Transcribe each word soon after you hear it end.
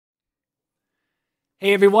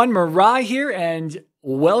Hey everyone, Mirai here, and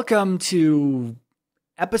welcome to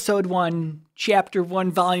Episode 1, Chapter 1,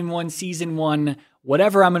 Volume 1, Season 1,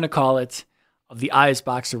 whatever I'm going to call it, of the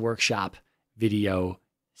ISBoxer Workshop video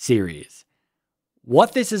series.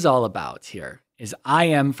 What this is all about here is I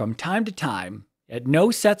am, from time to time, at no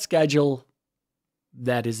set schedule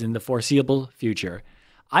that is in the foreseeable future,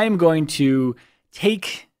 I am going to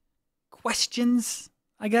take questions,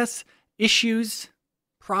 I guess, issues,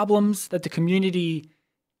 problems that the community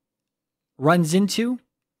runs into,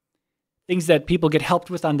 things that people get helped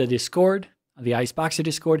with on the Discord, on the ISBoxer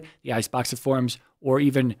Discord, the ISBoxer forums, or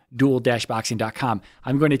even dual-boxing.com.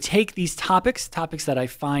 I'm going to take these topics that I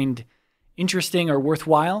find interesting or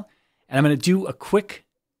worthwhile, and I'm going to do a quick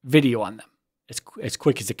video on them, as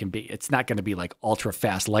quick as it can be. It's not going to be like ultra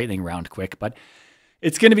fast lightning round quick, but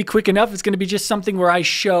it's going to be quick enough. It's going to be just something where I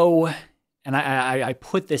show and I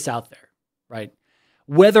put this out there, right?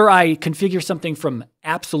 Whether I configure something from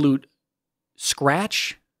absolute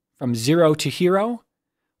scratch, from zero to hero,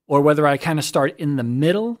 or whether I kind of start in the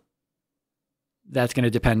middle, that's going to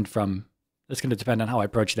depend on how I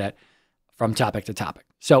approach that from topic to topic.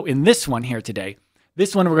 So in this one here today, we're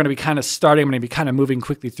going to be kind of starting. I'm going to be kind of moving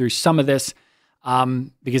quickly through some of this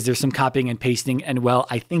because there's some copying and pasting, and well,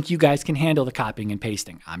 I think you guys can handle the copying and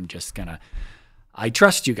pasting. I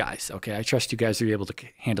trust you guys, okay? I trust you guys to be able to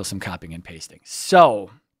handle some copying and pasting.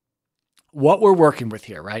 So what we're working with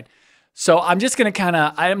here, right? So I'm just going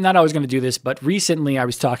to I'm not always going to do this, but recently I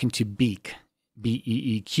was talking to Beek,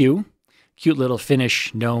 B-E-E-Q, cute little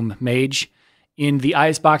Finnish gnome mage in the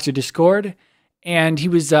ISBoxer Discord. And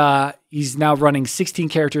he's now running 16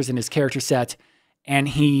 characters in his character set, and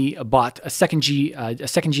he bought a second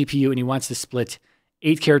GPU, and he wants to split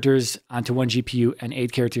 8 characters onto one GPU and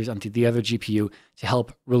 8 characters onto the other GPU to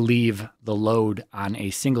help relieve the load on a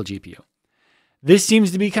single GPU. This seems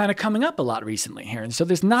to be kind of coming up a lot recently here. And so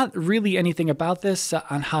there's not really anything about this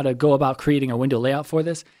on how to go about creating a window layout for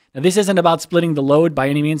this. Now, this isn't about splitting the load by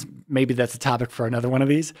any means. Maybe that's a topic for another one of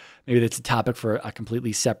these. Maybe that's a topic for a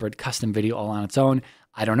completely separate custom video all on its own.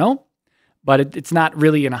 I don't know. But it's not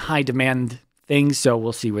really in a high demand thing, so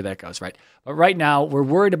we'll see where that goes, right? But right now, we're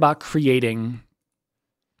worried about creating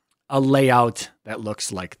a layout that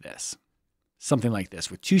looks like this. Something like this,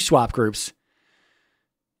 with 2 swap groups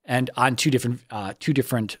and on two different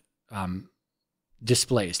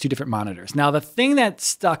displays, 2 different monitors. Now, the thing that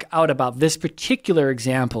stuck out about this particular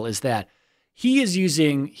example is that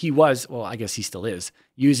I guess he still is,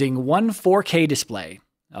 using one 4K display,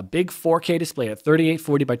 a big 4K display at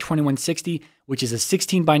 3840 by 2160, which is a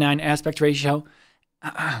 16:9 aspect ratio.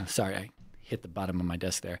 Sorry, I hit the bottom of my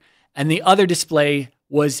desk there. And the other display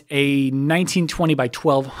was a 1920 by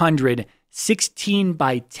 1200,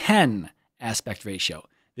 16:10 aspect ratio.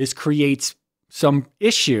 This creates some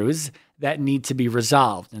issues that need to be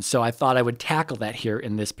resolved. And so I thought I would tackle that here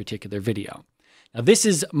in this particular video. Now, this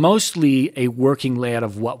is mostly a working layout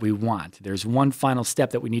of what we want. There's one final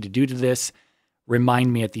step that we need to do to this.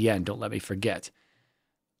 Remind me at the end. Don't let me forget.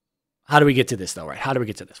 How do we get to this, though, right? How do we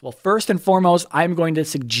get to this? Well, first and foremost, I'm going to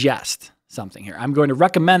suggest something here. I'm going to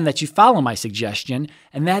recommend that you follow my suggestion,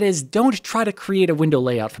 and that is don't try to create a window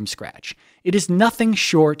layout from scratch. It is nothing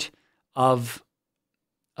short of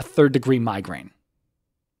a third-degree migraine,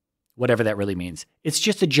 whatever that really means. It's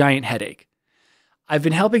just a giant headache. I've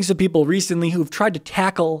been helping some people recently who've tried to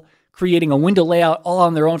tackle creating a window layout all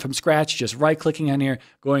on their own from scratch, just right-clicking on here,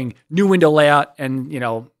 going new window layout, and,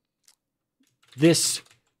 this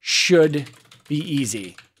should be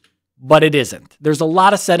easy. But it isn't. There's a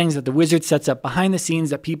lot of settings that the wizard sets up behind the scenes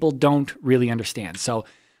that people don't really understand. So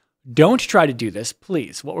don't try to do this,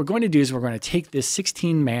 please. What we're going to do is we're going to take this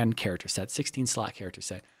 16-man character set, 16-slot character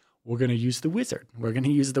set. We're going to use the wizard.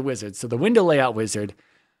 So the window layout wizard,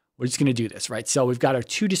 we're just going to do this, right? So we've got our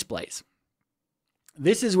 2 displays.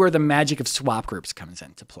 This is where the magic of swap groups comes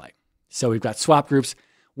into play. So we've got swap groups.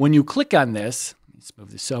 When you click on this, let's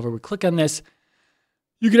move this over. We click on this.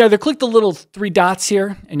 You can either click the little 3 dots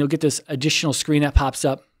here, and you'll get this additional screen that pops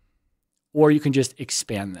up, or you can just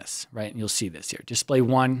expand this, right? And you'll see this here. Display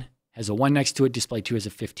 1 has a 1 next to it. Display 2 has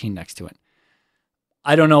a 15 next to it.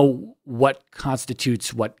 I don't know what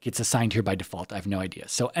constitutes what gets assigned here by default. I have no idea.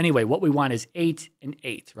 So anyway, what we want is 8 and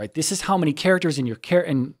 8, right? This is how many characters in your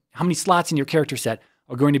and how many slots in your character set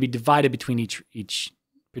are going to be divided between each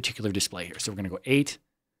particular display here. So we're going to go 8,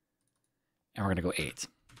 and we're going to go 8.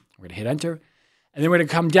 We're going to hit enter. And then we're going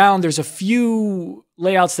to come down. There's a few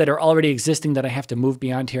layouts that are already existing that I have to move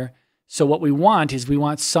beyond here. So what we want is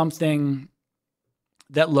something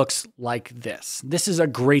that looks like this. This is a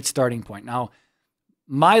great starting point. Now,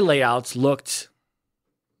 my layouts looked,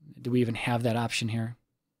 do we even have that option here?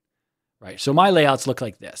 right? So my layouts look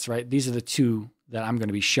like this, right? These are the two that I'm going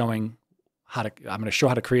to be showing I'm going to show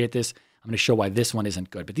how to create this. I'm going to show why this one isn't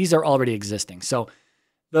good, but these are already existing. So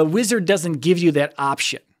the wizard doesn't give you that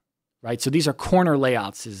option, right? So these are corner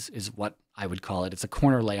layouts is what I would call it. It's a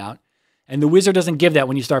corner layout. And the wizard doesn't give that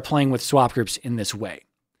when you start playing with swap groups in this way.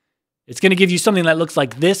 It's going to give you something that looks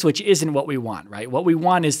like this, which isn't what we want, right? What we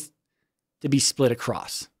want is to be split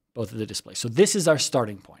across both of the displays. So this is our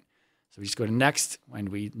starting point. So we just go to next, and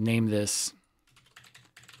we name this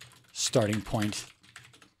starting point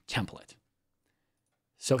template.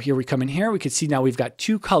 So here we come in here, we can see now we've got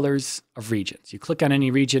two colors of regions. You click on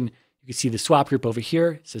any region, you can see the swap group over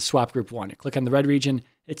here. It says swap group 1. You click on the red region,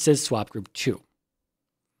 it says swap group 2.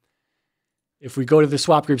 If we go to the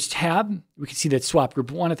swap groups tab, we can see that swap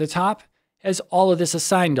group 1 at the top has all of this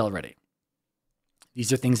assigned already.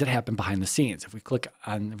 These are things that happen behind the scenes. If we click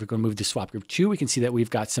on, if we're going to move to swap group 2, we can see that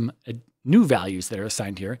we've got some new values that are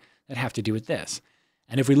assigned here that have to do with this.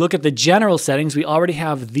 And if we look at the general settings, we already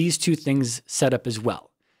have these two things set up as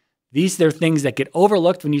well. These are things that get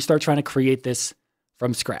overlooked when you start trying to create this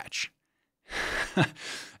from scratch.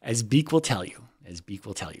 As Beak will tell you,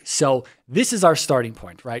 So this is our starting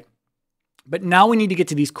point, right? But now we need to get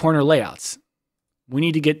to these corner layouts. We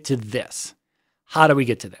need to get to this. How do we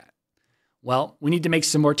get to that? Well, we need to make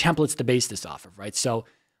some more templates to base this off of, right? So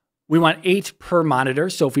we want 8 per monitor.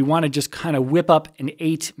 So if we want to just kind of whip up an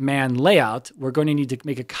 8-man layout, we're going to need to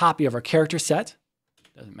make a copy of our character set.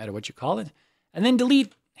 Doesn't matter what you call it. And then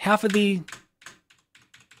delete half of the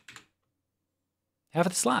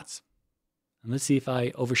slots. And let's see if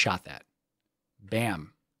I overshot that.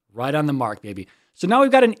 Bam. Right on the mark, baby. So now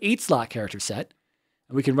we've got an 8-slot character set.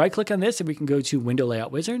 And we can right-click on this and we can go to Window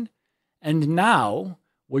Layout Wizard. And now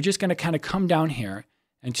we're just going to kind of come down here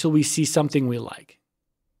until we see something we like.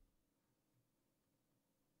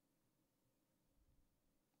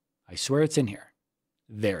 I swear it's in here.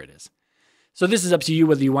 There it is. So this is up to you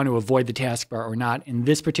whether you want to avoid the taskbar or not. In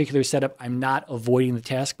this particular setup, I'm not avoiding the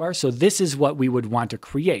taskbar. So this is what we would want to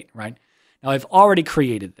create, right? Now I've already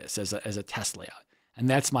created this as a test layout. And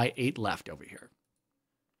that's my 8 left over here.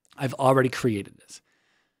 I've already created this.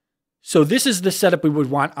 So this is the setup we would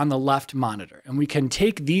want on the left monitor. And we can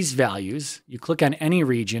take these values, you click on any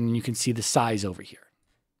region, and you can see the size over here.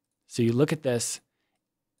 So you look at this,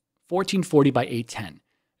 1440 by 810.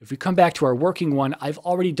 If we come back to our working one, I've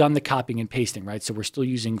already done the copying and pasting, right? So we're still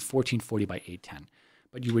using 1440 by 810.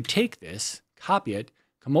 But you would take this, copy it,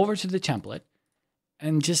 come over to the template,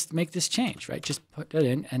 and just make this change, right? Just put that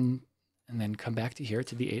in and then come back to here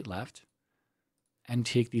to the 8 left and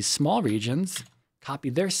take these small regions, copy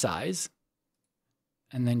their size,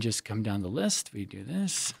 and then just come down the list. We do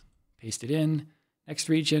this, paste it in, next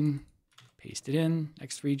region, paste it in,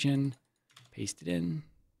 next region, paste it in.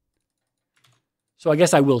 So I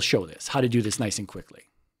guess I will show this, how to do this nice and quickly.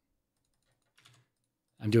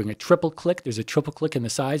 I'm doing a triple click. There's a triple click in the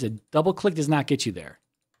size. A double click does not get you there.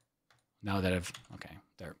 Now that okay,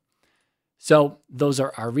 there. So those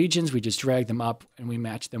are our regions. We just drag them up and we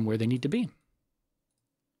match them where they need to be.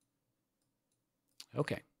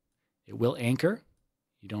 Okay, it will anchor.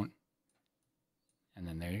 You don't, and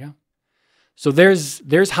then there you go. So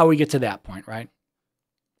there's how we get to that point, right?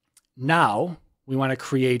 Now we want to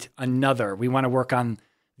create another. We want to work on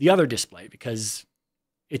the other display because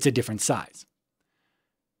it's a different size.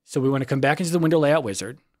 So we want to come back into the Window Layout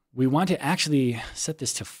Wizard. We want to actually set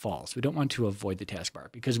this to false. We don't want to avoid the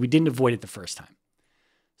taskbar because we didn't avoid it the first time.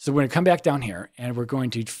 So we're going to come back down here and we're going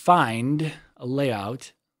to find a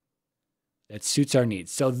layout that suits our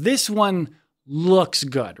needs. So this one looks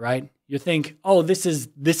good, right? You think, oh, this is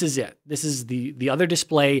it. This is the other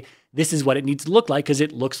display. This is what it needs to look like because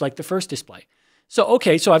it looks like the first display. So,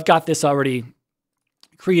 okay, so I've got this already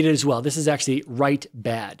created as well. This is actually right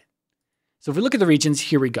bad. So if we look at the regions,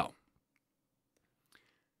 here we go.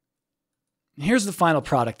 And here's the final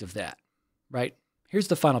product of that, right? Here's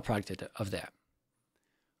the final product of that.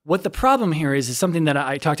 What the problem here is something that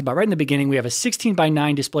I talked about right in the beginning. We have a 16 by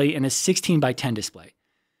 9 display and a 16 by 10 display.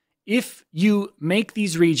 If you make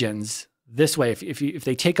these regions this way, if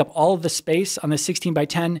they take up all of the space on the 16 by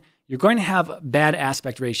 10, you're going to have bad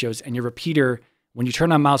aspect ratios and your repeater, when you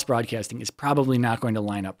turn on mouse broadcasting, is probably not going to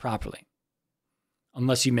line up properly.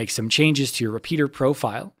 Unless you make some changes to your repeater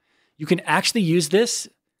profile. You can actually use this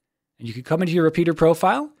and you can come into your repeater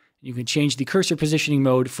profile and you can change the cursor positioning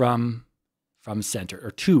mode from center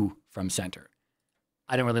or to from center.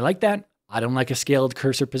 I don't really like that. I don't like a scaled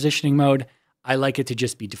cursor positioning mode. I like it to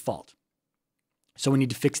just be default. So we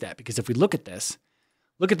need to fix that because if we look at this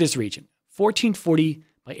region, 1440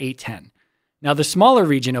 by 810. Now the smaller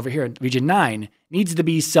region over here, region 9, needs to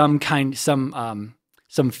be some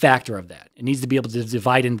some factor of that. It needs to be able to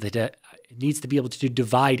divide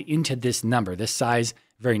into this number, this size,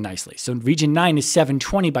 very nicely. So region 9 is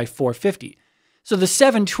 720 by 450. So the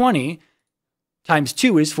 720 times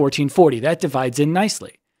 2 is 1440. That divides in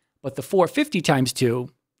nicely. But the 450 times 2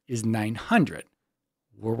 is 900.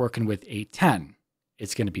 We're working with 810.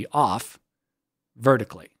 It's going to be off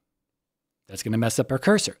vertically. That's going to mess up our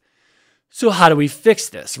cursor. So how do we fix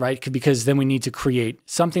this, right? Because then we need to create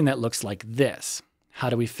something that looks like this. How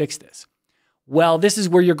do we fix this? Well, this is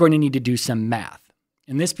where you're going to need to do some math.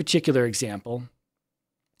 In this particular example,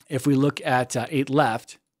 if we look at 8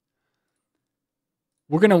 left,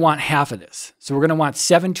 we're going to want half of this. So we're going to want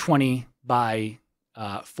 720 by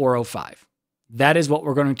 405. That is what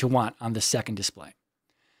we're going to want on the second display.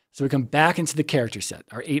 So we come back into the character set,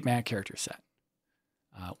 our 8-man character set.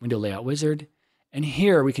 Window layout wizard. And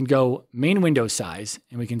here we can go main window size,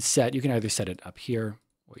 and we can set, you can either set it up here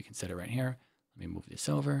or you can set it right here. Let me move this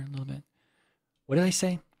over a little bit. What did I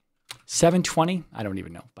say? 720? I don't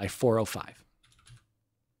even know, by 405.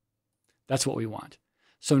 That's what we want.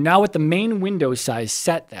 So now with the main window size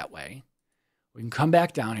set that way, we can come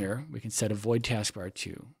back down here. We can set avoid taskbar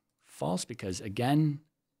to false because, again,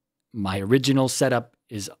 my original setup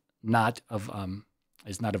is not avoiding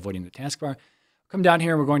the taskbar. Come down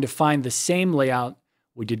here and we're going to find the same layout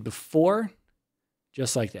we did before,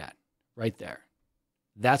 just like that, right there.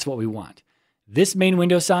 That's what we want. This main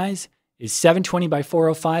window size is 720 by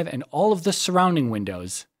 405, and all of the surrounding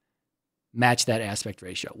windows match that aspect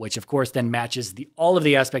ratio, which of course then matches all of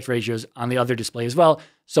the aspect ratios on the other display as well.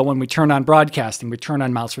 So when we turn on broadcasting, we turn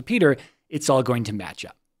on mouse repeater, it's all going to match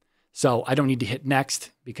up. So I don't need to hit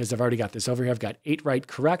next because I've already got this over here. I've got 8 right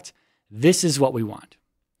correct. This is what we want,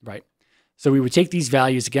 right? So we would take these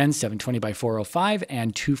values again, 720 by 405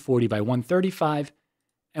 and 240 by 135,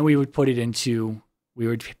 and we would put it into, we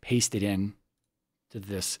would paste it in to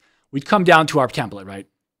this. We'd come down to our template, right?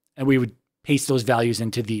 And we would paste those values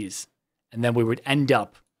into these. And then we would end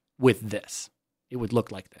up with this. It would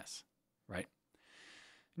look like this, right?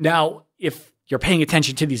 Now, if you're paying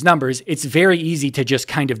attention to these numbers, it's very easy to just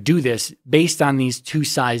kind of do this based on these two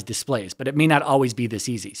size displays, but it may not always be this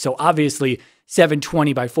easy. So obviously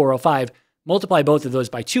 720 by 405, multiply both of those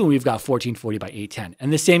by 2, and we've got 1440 by 810.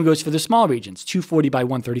 And the same goes for the small regions, 240 by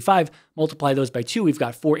 135, multiply those by 2, we've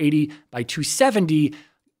got 480 by 270.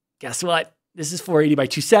 Guess what? This is 480 by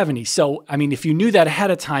 270. So, I mean, if you knew that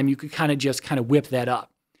ahead of time, you could kind of whip that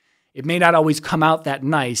up. It may not always come out that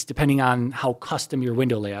nice depending on how custom your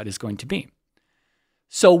window layout is going to be.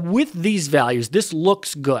 So with these values, this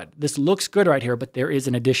looks good. This looks good right here, but there is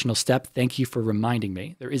an additional step. Thank you for reminding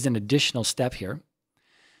me. There is an additional step here.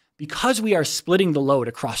 Because we are splitting the load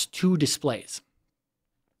across 2 displays,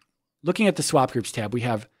 looking at the swap groups tab, we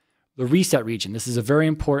have the reset region. This is a very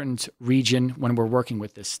important region when we're working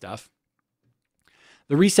with this stuff.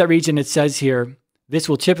 The reset region, it says here, this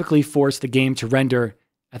will typically force the game to render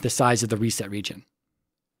at the size of the reset region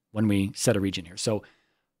when we set a region here. So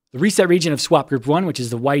the reset region of swap group 1, which is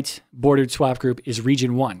the white bordered swap group, is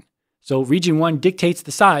region 1. So region 1 dictates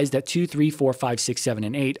the size that 2, 3, 4, 5, 6, 7,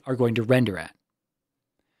 and 8 are going to render at.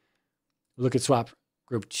 Look at swap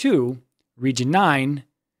group 2, region 9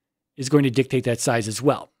 is going to dictate that size as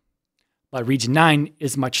well. But region 9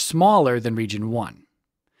 is much smaller than region 1.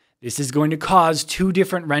 This is going to cause 2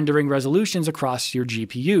 different rendering resolutions across your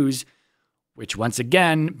GPUs, which once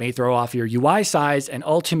again may throw off your UI size and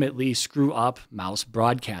ultimately screw up mouse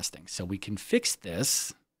broadcasting. So we can fix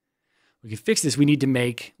this. We need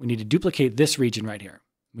to duplicate this region right here.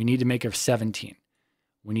 We need to make a 17.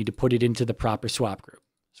 We need to put it into the proper swap group.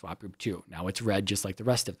 Swap group 2. Now it's red just like the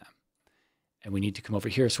rest of them. And we need to come over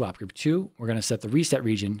here, swap group 2. We're going to set the reset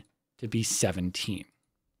region to be 17.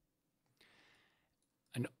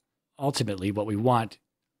 And ultimately what we want,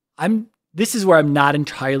 this is where I'm not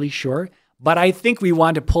entirely sure, but I think we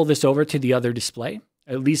want to pull this over to the other display,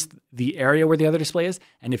 at least the area where the other display is.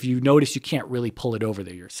 And if you notice, you can't really pull it over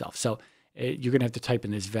there yourself. So you're going to have to type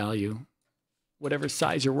in this value, whatever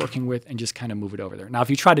size you're working with, and just kind of move it over there. Now, if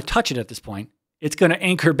you try to touch it at this point, it's going to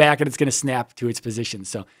anchor back and it's going to snap to its position.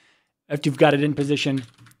 So after you've got it in position,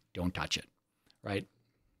 don't touch it, right?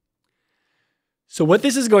 So what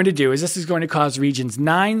this is going to do is this is going to cause regions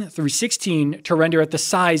 9 through 16 to render at the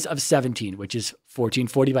size of 17, which is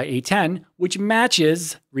 1440 by 810, which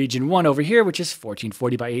matches region 1 over here, which is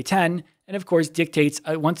 1440 by 810, and of course dictates,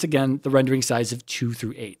 once again, the rendering size of 2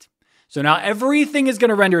 through 8. So now everything is going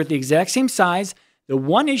to render at the exact same size. The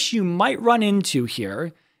one issue you might run into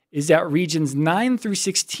here is that regions 9 through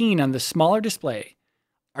 16 on the smaller display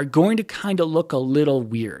are going to kind of look a little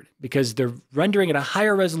weird because they're rendering at a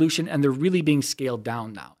higher resolution and they're really being scaled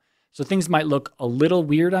down now. So things might look a little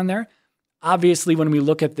weird on there. Obviously, when we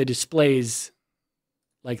look at the displays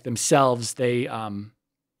like themselves, they, the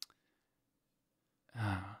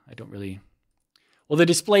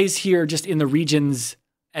displays here just in the regions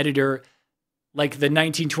editor, like the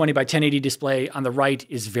 1920 by 1080 display on the right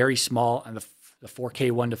is very small, and the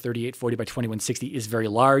 4K one to 3840 by 2160 is very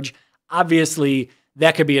large. Obviously,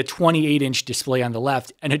 that could be a 28-inch display on the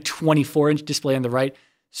left and a 24-inch display on the right.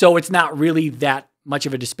 So it's not really that much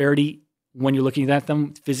of a disparity when you're looking at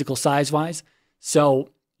them physical size-wise.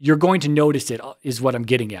 So you're going to notice it, is what I'm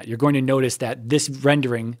getting at. You're going to notice that this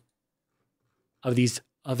rendering of these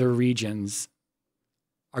other regions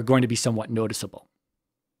are going to be somewhat noticeable.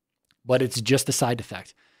 But it's just a side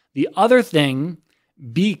effect. The other thing,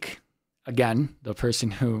 Beak, again, the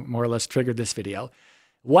person who more or less triggered this video,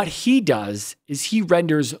 what he does is he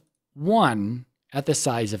renders 1 at the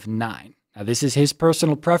size of 9. Now, this is his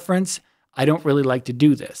personal preference. I don't really like to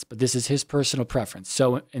do this, but this is his personal preference.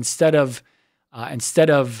 So instead of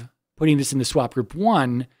putting this in the swap group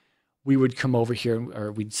 1, we would come over here,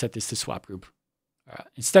 or we'd set this to swap group.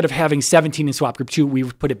 Instead of having 17 in swap group 2, we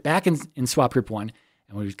would put it back in swap group 1,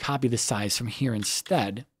 and we would copy the size from here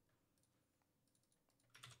instead.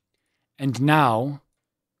 And now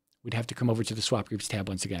we'd have to come over to the swap groups tab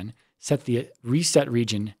once again, set the reset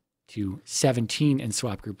region to 17 in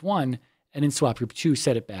swap group 1, and in swap group 2,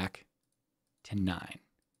 set it back to 9.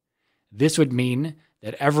 This would mean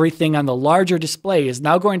that everything on the larger display is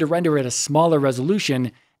now going to render at a smaller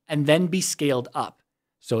resolution and then be scaled up.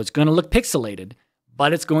 So it's going to look pixelated,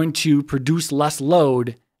 but it's going to produce less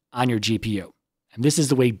load on your GPU. And this is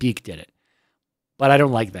the way Beak did it. But I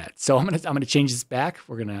don't like that. So I'm gonna change this back.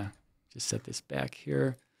 We're gonna just set this back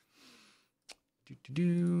here.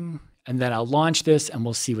 And then I'll launch this and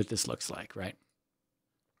we'll see what this looks like, right?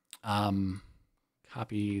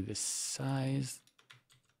 Copy this size.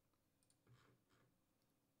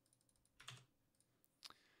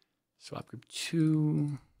 Swap group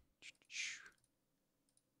 2.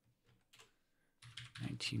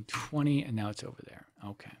 1920, and now it's over there.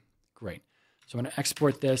 Okay, great. So I'm going to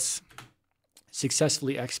export this,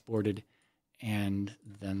 successfully exported, and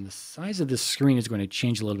then the size of the screen is going to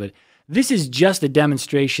change a little bit. This is just a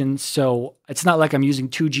demonstration, so it's not like I'm using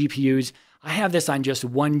 2 GPUs. I have this on just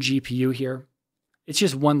 1 GPU here. It's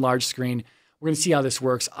just one large screen. We're going to see how this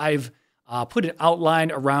works. I've put an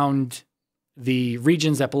outline around the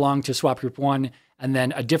regions that belong to swap group 1, and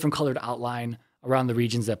then a different colored outline around the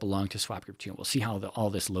regions that belong to swap group 2. And we'll see how all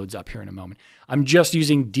this loads up here in a moment. I'm just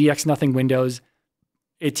using DX Nothing windows.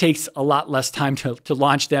 It takes a lot less time to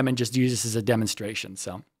launch them and just use this as a demonstration.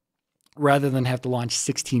 So rather than have to launch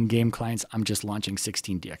 16 game clients, I'm just launching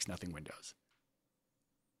 16 DX Nothing windows.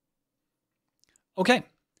 Okay,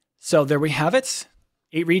 so there we have it.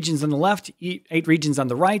 8 regions on the left, 8 regions on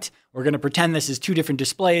the right. We're going to pretend this is 2 different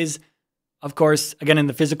displays. Of course, again, in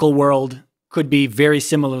the physical world, could be very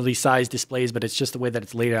similarly sized displays, but it's just the way that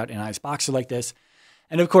it's laid out in ISBoxer like this.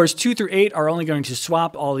 And of course, 2 through 8 are only going to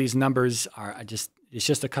swap. All these numbers are it's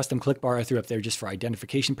just a custom click bar I threw up there just for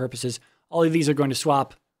identification purposes. All of these are going to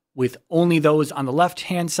swap with only those on the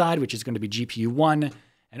left-hand side, which is going to be GPU 1.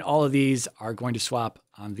 And all of these are going to swap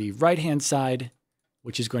on the right-hand side,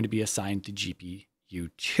 which is going to be assigned to GPU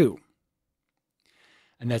 2.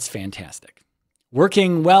 And that's fantastic.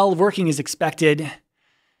 Working well, working as expected.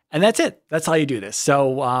 And that's it. That's how you do this.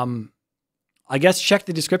 So I guess check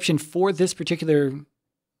the description for this particular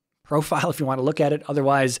profile if you want to look at it.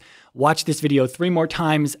 Otherwise, watch this video 3 more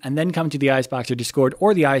times and then come to the ISBoxer Discord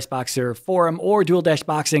or the ISBoxer forum or Dual Dash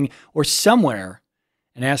Boxing or somewhere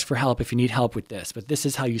and ask for help if you need help with this. But this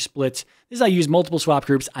is how you split. This is how you use multiple swap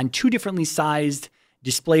groups on 2 differently sized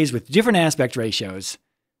displays with different aspect ratios.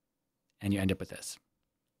 And you end up with this.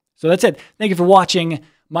 So that's it. Thank you for watching.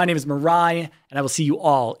 My name is Mirai, and I will see you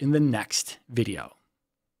all in the next video.